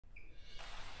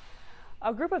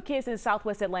A group of kids in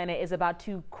Southwest Atlanta is about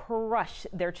to crush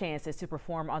their chances to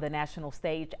perform on the national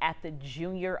stage at the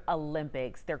Junior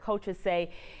Olympics. Their coaches say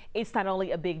it's not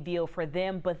only a big deal for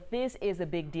them, but this is a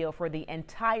big deal for the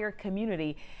entire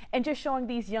community and just showing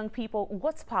these young people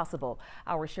what's possible.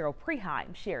 Our Cheryl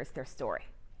Preheim shares their story.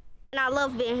 And I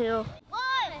love being here. 1,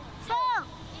 2,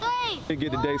 3.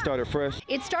 Get the day started fresh.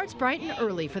 It starts bright and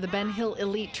early for the Ben Hill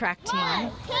Elite track team.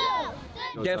 1,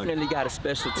 2, Definitely got a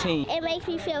special team. It makes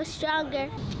me feel stronger.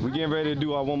 We're getting ready to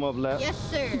do our warm-up lap. Yes,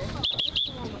 sir.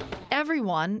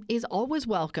 Everyone is always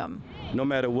welcome. No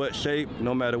matter what shape,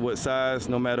 no matter what size,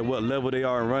 no matter what level they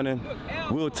are in running,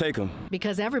 we'll take them.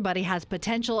 Because everybody has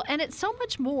potential, and it's so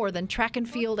much more than track and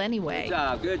field anyway. Good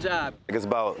job, good job. It's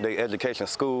about their education,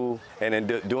 school, and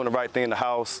then doing the right thing in the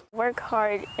house. Work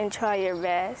hard and try your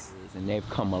best. And they've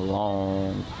come a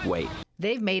long way.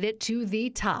 They've made it to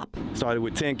the top. Started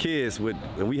with 10 kids,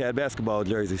 and we had basketball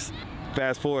jerseys.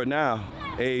 Fast forward now,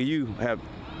 AAU have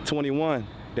 21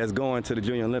 that's going to the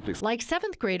Junior Olympics. Like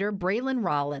 7th grader Braylon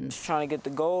Rollins. Trying to get the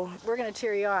goal. We're going to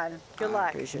cheer you on. Good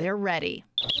luck. They're ready.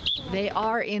 They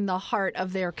are in the heart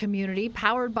of their community,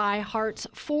 powered by Hearts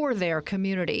for their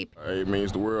community. It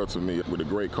means the world to me with the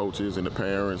great coaches and the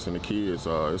parents and the kids.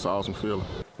 It's an awesome feeling.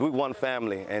 We're one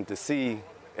family, and to see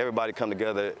everybody come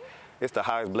together, it's the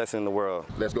highest blessing in the world.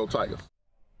 Let's go Tigers.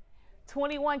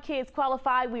 21 kids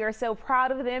qualified. We are so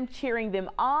proud of them, cheering them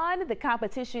on. The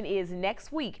competition is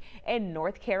next week in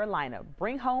North Carolina.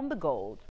 Bring home the gold.